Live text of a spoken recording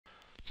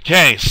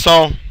Okay,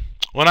 so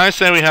when I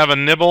say we have a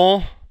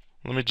nibble,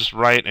 let me just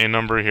write a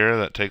number here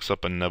that takes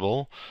up a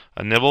nibble.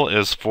 A nibble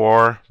is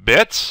 4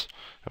 bits.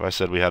 If I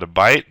said we had a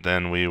byte,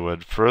 then we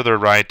would further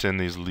write in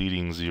these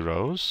leading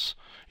zeros.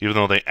 Even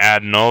though they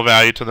add no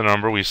value to the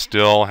number, we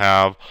still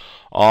have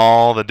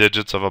all the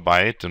digits of a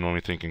byte. And when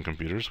we think in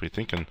computers, we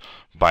think in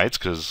bytes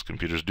because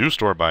computers do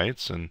store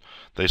bytes. And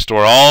they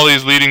store all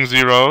these leading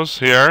zeros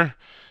here,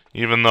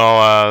 even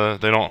though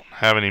they don't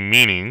have any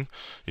meaning.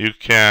 You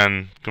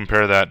can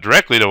compare that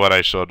directly to what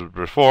I showed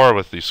before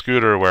with the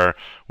scooter, where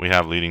we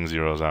have leading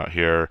zeros out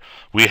here.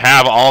 We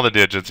have all the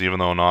digits, even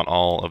though not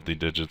all of the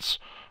digits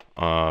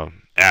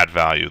add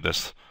value.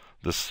 This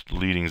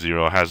leading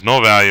zero has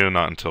no value,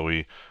 not until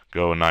we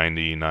go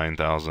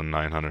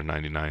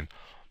 99,999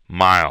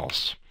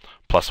 miles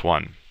plus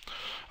 1.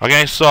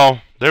 Okay, so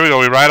there we go.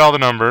 We write all the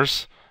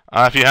numbers.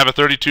 If you have a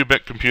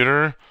 32-bit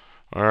computer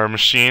or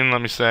machine,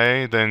 let me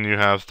say, then you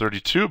have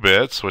 32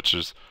 bits, which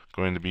is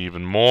going to be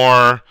even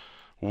more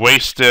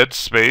wasted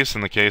space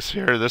in the case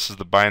here. This is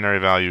the binary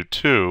value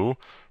 2.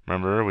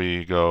 Remember,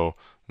 we go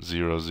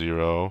 0,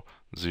 0,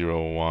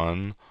 0,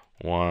 1,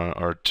 1,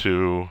 or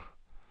 2.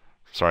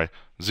 Sorry,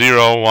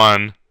 0,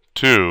 1,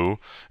 2.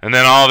 And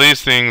then all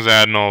these things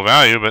add no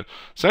value. But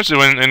essentially,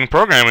 when in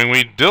programming,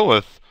 we deal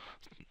with,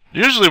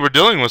 usually we're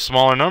dealing with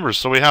smaller numbers.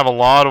 So we have a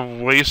lot of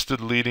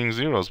wasted leading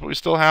zeros. But we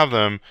still have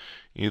them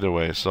either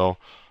way. So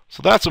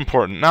that's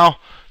important. Now,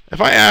 if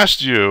I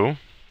asked you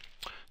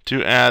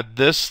to add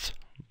this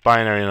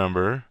binary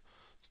number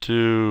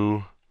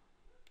to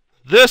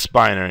this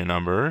binary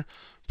number,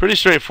 pretty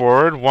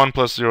straightforward. 1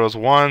 plus 0 is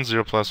 1,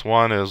 0 plus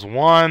 1 is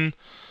 1,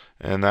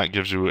 and that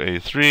gives you a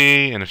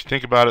 3. And if you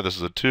think about it, this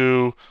is a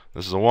 2,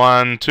 this is a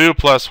 1. 2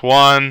 plus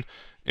 1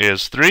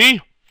 is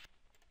 3.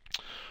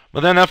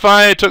 But then if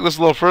I took this a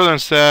little further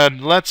and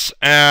said, let's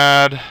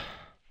add,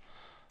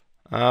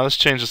 let's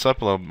change this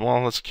up a little.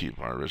 Well, let's keep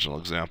our original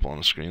example on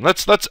the screen.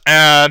 Let's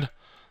add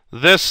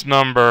this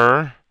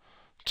number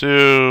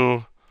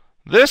to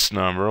this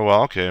number.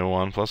 Well, okay,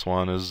 1 plus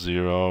 1 is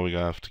 0. We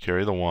have to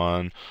carry the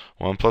 1.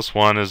 1 plus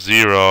 1 is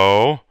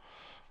 0.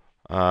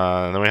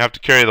 And then we have to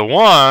carry the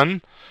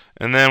 1.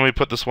 And then we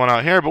put this 1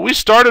 out here. But we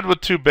started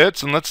with 2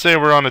 bits. And let's say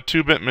we're on a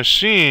 2-bit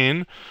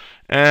machine.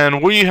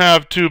 And we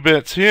have 2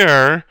 bits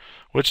here,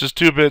 which is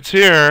 2 bits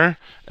here.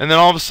 And then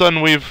all of a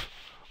sudden we've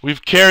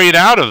carried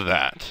out of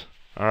that.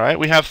 All right,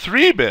 we have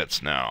 3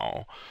 bits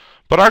now.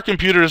 But our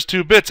computer is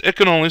 2 bits. It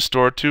can only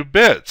store 2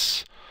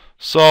 bits.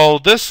 So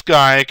this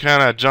guy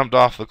kind of jumped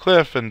off the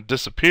cliff and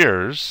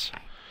disappears,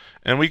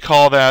 and we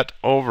call that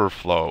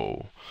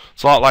overflow.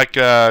 It's a lot like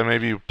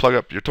maybe you plug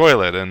up your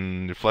toilet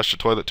and you flush the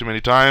toilet too many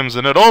times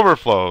and it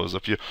overflows.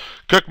 If you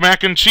cook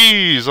mac and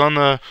cheese on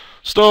the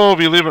stove,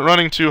 you leave it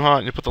running too hot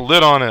and you put the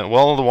lid on it,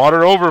 well, the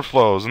water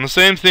overflows. And the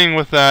same thing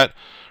with that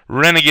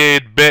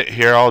renegade bit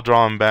here. I'll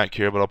draw him back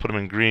here, but I'll put him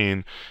in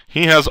green.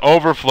 He has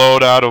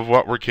overflowed out of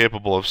what we're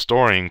capable of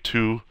storing,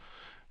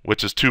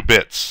 which is 2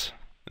 bits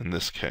in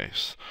this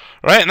case.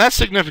 Right? And that's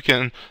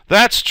significant.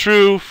 That's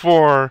true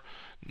for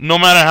no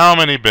matter how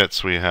many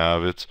bits we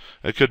have. It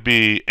could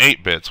be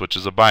 8 bits, which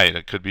is a byte.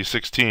 It could be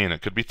 16.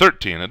 It could be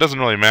 13. It doesn't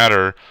really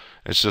matter.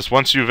 It's just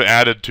once you've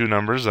added 2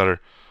 numbers that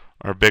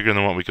are bigger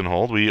than what we can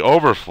hold, we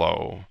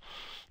overflow.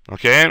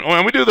 Okay?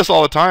 And we do this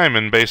all the time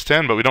in base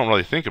 10, but we don't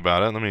really think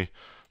about it. Let me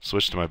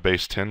switch to my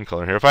base 10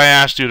 color here. If I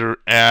asked you to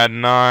add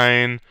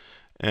 9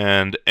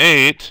 and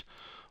 8,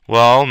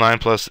 well, 9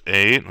 plus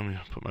 8, let me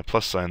put my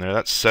plus sign there,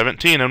 that's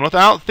 17. And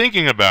without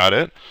thinking about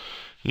it,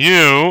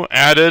 you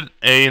added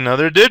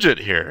another digit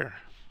here.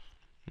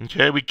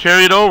 Okay, we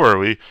carried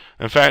over.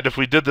 In fact, if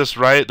we did this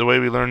right, the way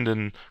we learned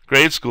in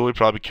grade school, we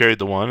probably carried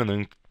the 1 and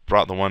then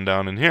brought the 1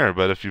 down in here.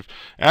 But if you've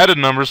added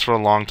numbers for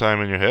a long time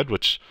in your head,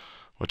 which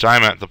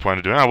I'm at the point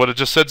of doing, I would have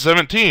just said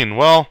 17.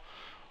 Well,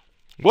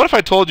 what if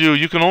I told you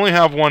you can only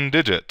have 1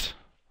 digit?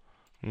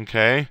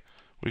 Okay,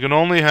 we can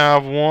only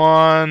have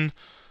 1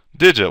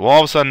 digit. Well,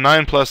 all of a sudden,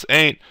 9 plus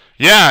 8,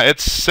 yeah,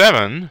 it's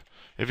 7.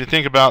 If you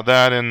think about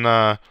that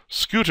in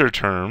scooter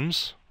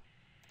terms,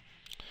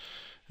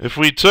 if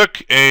we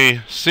took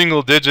a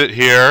single digit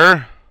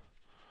here,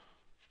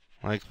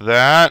 like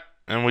that,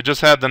 and we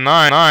just had the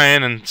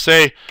 9, and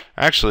say,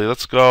 actually,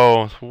 let's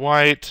go with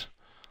white.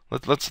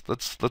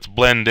 Let's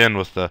blend in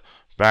with the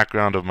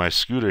background of my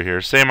scooter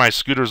here. Say my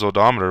scooter's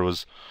odometer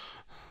was,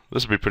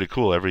 this would be pretty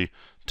cool. Every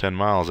 10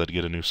 miles, I'd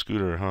get a new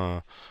scooter,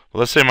 huh? Well,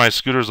 let's say my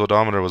scooter's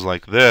odometer was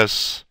like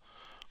this,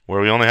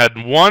 where we only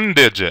had 1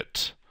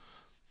 digit.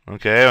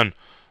 Okay,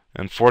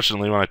 and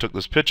fortunately, when I took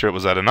this picture, it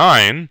was at a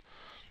 9.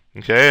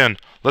 Okay, and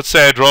let's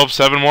say I drove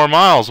 7 more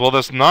miles. Well,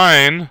 this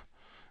 9,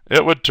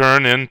 it would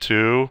turn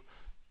into,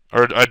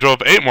 or I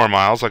drove 8 more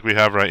miles, like we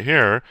have right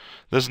here.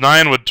 This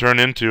 9 would turn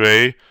into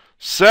a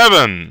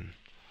 7.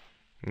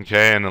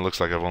 Okay, and it looks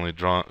like I've only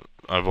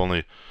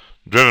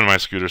driven my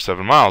scooter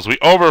 7 miles. We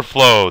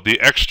overflowed. The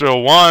extra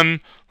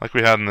 1, like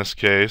we had in this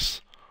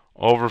case,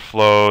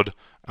 overflowed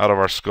out of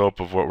our scope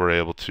of what we're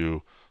able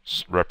to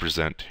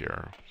represent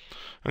here.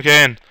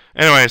 Okay, and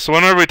anyway, so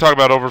whenever we talk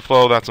about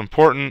overflow, that's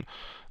important.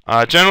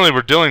 Generally,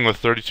 we're dealing with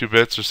 32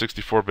 bits or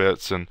 64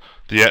 bits, and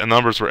the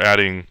numbers we're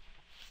adding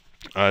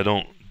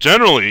don't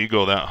generally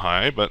go that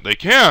high, but they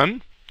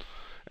can.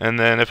 And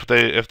then if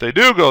they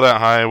do go that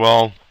high,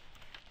 well,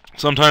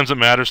 sometimes it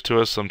matters to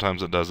us,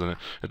 sometimes it doesn't.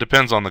 It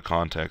depends on the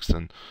context,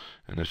 and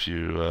if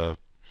you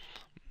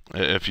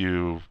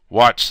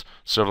watch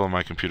several of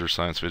my computer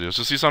science videos,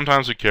 you see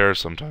sometimes we care,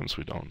 sometimes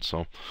we don't.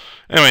 So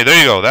anyway, there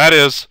you go. That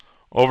is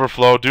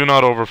overflow. Do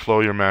not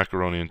overflow your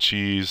macaroni and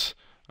cheese,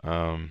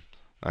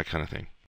 that kind of thing.